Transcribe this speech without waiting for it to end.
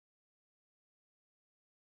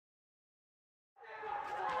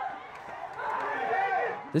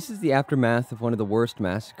This is the aftermath of one of the worst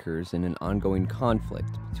massacres in an ongoing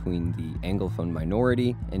conflict between the Anglophone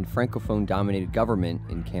minority and Francophone-dominated government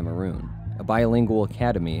in Cameroon. A bilingual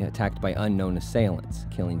academy attacked by unknown assailants,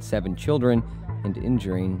 killing 7 children and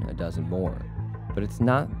injuring a dozen more. But it's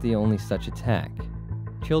not the only such attack.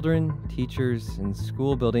 Children, teachers, and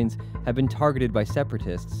school buildings have been targeted by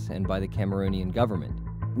separatists and by the Cameroonian government.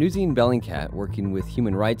 Newsy and Bellingcat, working with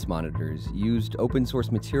human rights monitors, used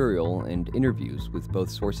open-source material and interviews with both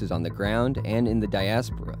sources on the ground and in the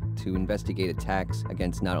diaspora to investigate attacks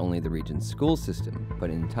against not only the region's school system, but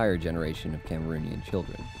an entire generation of Cameroonian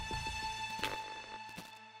children.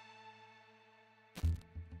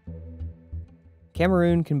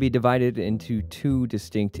 Cameroon can be divided into 2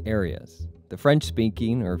 distinct areas: the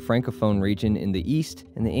French-speaking or Francophone region in the east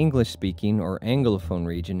and the English-speaking or Anglophone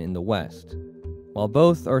region in the west. While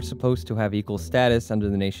both are supposed to have equal status under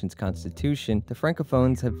the nation's constitution, the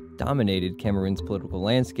Francophones have dominated Cameroon's political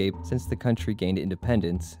landscape since the country gained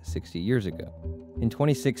independence 60 years ago. In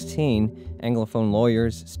 2016, Anglophone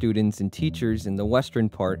lawyers, students, and teachers in the western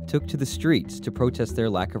part took to the streets to protest their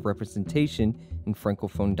lack of representation in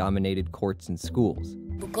Francophone-dominated courts and schools.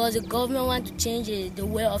 Because the government wants to change the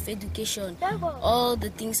way of education. All the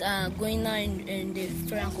things are going on in the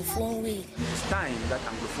Francophone way. It's time that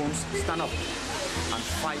Anglophones stand up and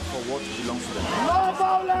fight for what belongs to them. No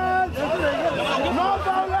violence! No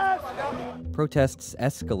violence! Protests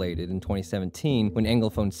escalated in 2017 when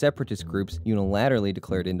Anglophone separatist groups unilaterally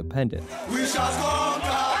declared independence. We shall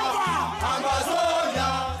conquer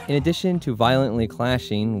Amazonia! In addition to violently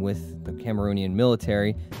clashing with the Cameroonian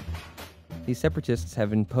military, these separatists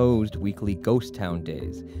have imposed weekly ghost town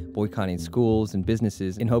days, boycotting schools and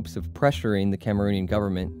businesses in hopes of pressuring the Cameroonian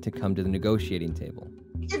government to come to the negotiating table.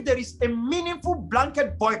 If there is a meaningful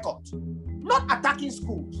blanket boycott, not attacking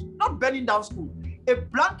schools, not burning down schools, a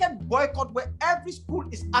blanket boycott where every school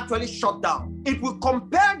is actually shut down, it will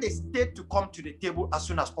compel the state to come to the table as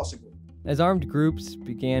soon as possible. As armed groups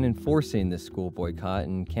began enforcing this school boycott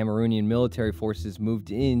and Cameroonian military forces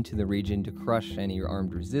moved into the region to crush any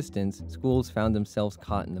armed resistance, schools found themselves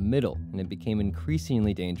caught in the middle, and it became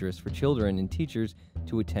increasingly dangerous for children and teachers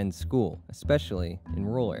to attend school, especially in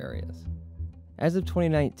rural areas. As of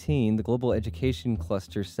 2019, the Global Education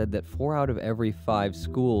Cluster said that 4 out of every 5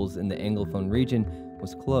 schools in the Anglophone region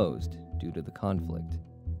was closed due to the conflict.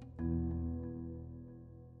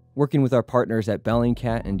 Working with our partners at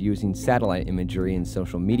Bellingcat and using satellite imagery and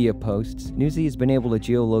social media posts, Newsy has been able to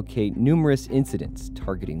geolocate numerous incidents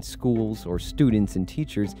targeting schools or students and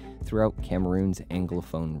teachers throughout Cameroon's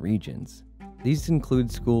Anglophone regions. These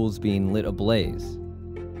include schools being lit ablaze,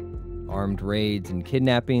 armed raids and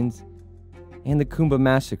kidnappings, and the Kumba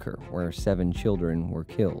massacre, where 7 children were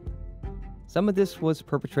killed. Some of this was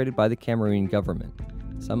perpetrated by the Cameroonian government,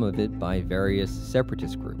 some of it by various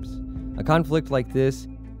separatist groups. A conflict like this,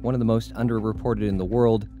 one of the most underreported in the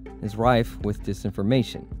world, is rife with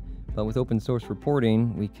disinformation. But with open source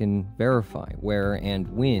reporting, we can verify where and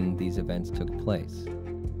when these events took place.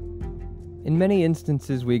 In many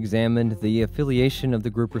instances we examined, the affiliation of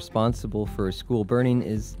the group responsible for a school burning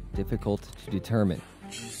is difficult to determine.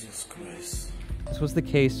 Jesus Christ. This was the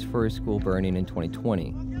case for a school burning in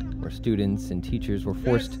 2020, where students and teachers were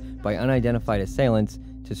forced by unidentified assailants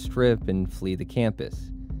to strip and flee the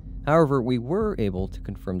campus. However, we were able to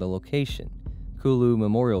confirm the location, Kulu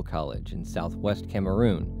Memorial College in southwest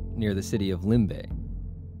Cameroon, near the city of Limbe.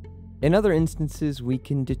 In other instances, we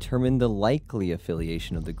can determine the likely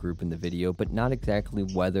affiliation of the group in the video, but not exactly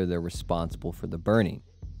whether they're responsible for the burning.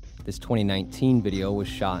 This 2019 video was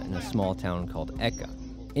shot in a small town called Eka.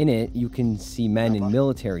 In it, you can see men in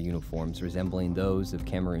military uniforms resembling those of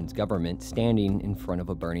Cameroon's government standing in front of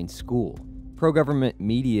a burning school. Pro-government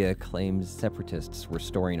media claims separatists were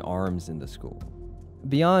storing arms in the school.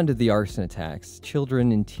 Beyond the arson attacks,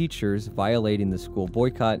 children and teachers violating the school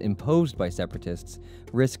boycott imposed by separatists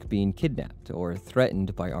risk being kidnapped or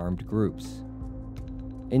threatened by armed groups.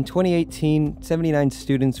 In 2018, 79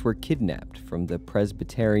 students were kidnapped from the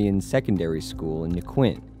Presbyterian Secondary School in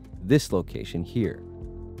Newquin, this location here.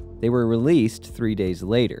 They were released 3 days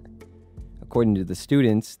later. According to the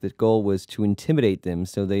students, the goal was to intimidate them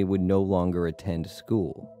so they would no longer attend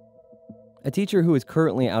school. A teacher who is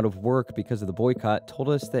currently out of work because of the boycott told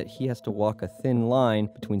us that he has to walk a thin line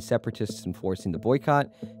between separatists enforcing the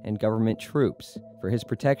boycott and government troops. For his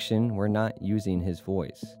protection, we're not using his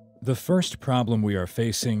voice. The first problem we are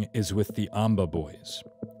facing is with the Amba boys.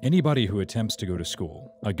 Anybody who attempts to go to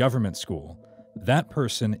school, a government school, that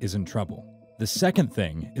person is in trouble. The second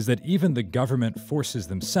thing is that even the government forces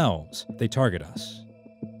themselves, they target us.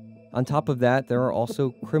 On top of that, there are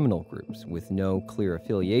also criminal groups with no clear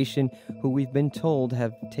affiliation who we've been told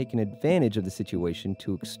have taken advantage of the situation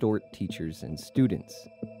to extort teachers and students.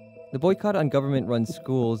 The boycott on government-run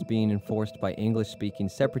schools being enforced by English-speaking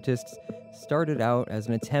separatists started out as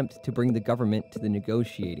an attempt to bring the government to the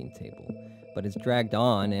negotiating table, but has dragged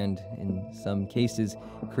on and, in some cases,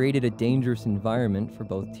 created a dangerous environment for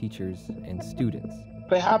both teachers and students.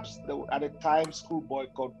 Perhaps at the time school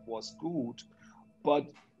boycott was good, but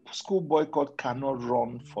school boycott cannot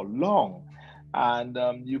run for long, and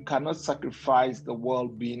you cannot sacrifice the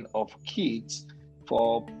well-being of kids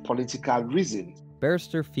for political reasons.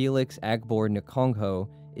 Barrister Felix Agbor Nkongho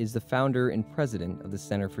is the founder and president of the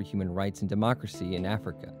Center for Human Rights and Democracy in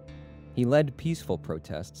Africa. He led peaceful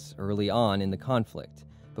protests early on in the conflict,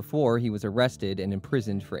 before he was arrested and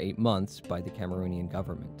imprisoned for 8 months by the Cameroonian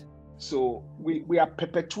government. So we are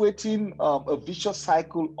perpetuating a vicious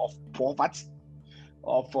cycle of poverty,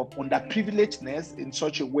 of underprivilegedness in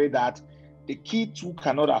such a way that the kids who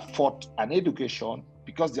cannot afford an education,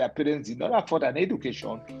 because their parents did not afford an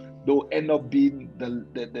education, they'll end up being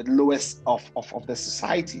the lowest of the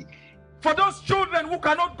society. For those children who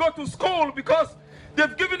cannot go to school because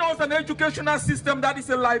they've given us an educational system that is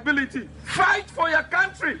a liability, fight for your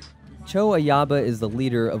country. Cho Ayaba is the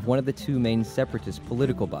leader of one of the two main separatist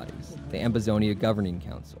political bodies, the Ambazonia Governing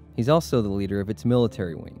Council. He's also the leader of its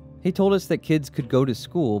military wing. He told us that kids could go to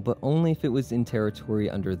school, but only if it was in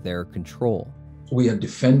territory under their control. We are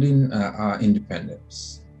defending our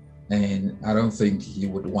independence, and I don't think you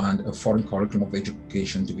would want a foreign curriculum of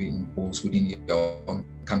education to be imposed within your own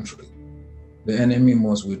country. The enemy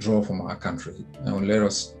must withdraw from our country and let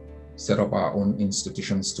us set up our own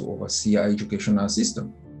institutions to oversee our educational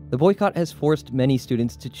system. The boycott has forced many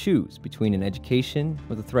students to choose between an education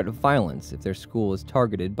or the threat of violence if their school is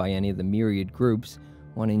targeted by any of the myriad groups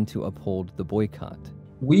wanting to uphold the boycott.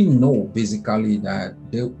 We know basically that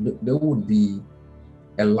there would be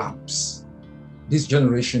a lapse. This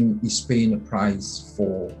generation is paying a price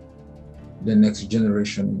for the next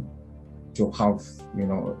generation to have,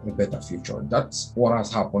 a better future. That's what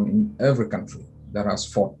has happened in every country that has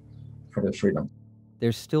fought for their freedom.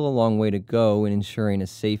 There's still a long way to go in ensuring a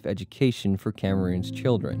safe education for Cameroon's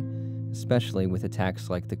children, especially with attacks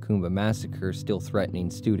like the Kumba massacre still threatening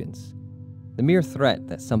students. The mere threat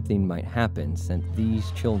that something might happen sent these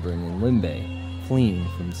children in Limbe fleeing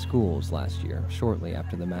from schools last year, shortly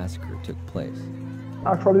after the massacre took place.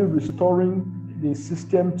 Actually restoring the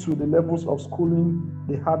system to the levels of schooling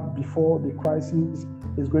they had before the crisis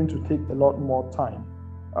is going to take a lot more time.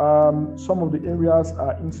 Some of the areas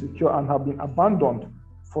are insecure and have been abandoned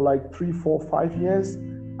for like 3, 4, 5 years,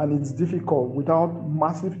 and it's difficult without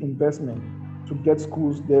massive investment to get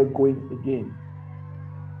schools there going again.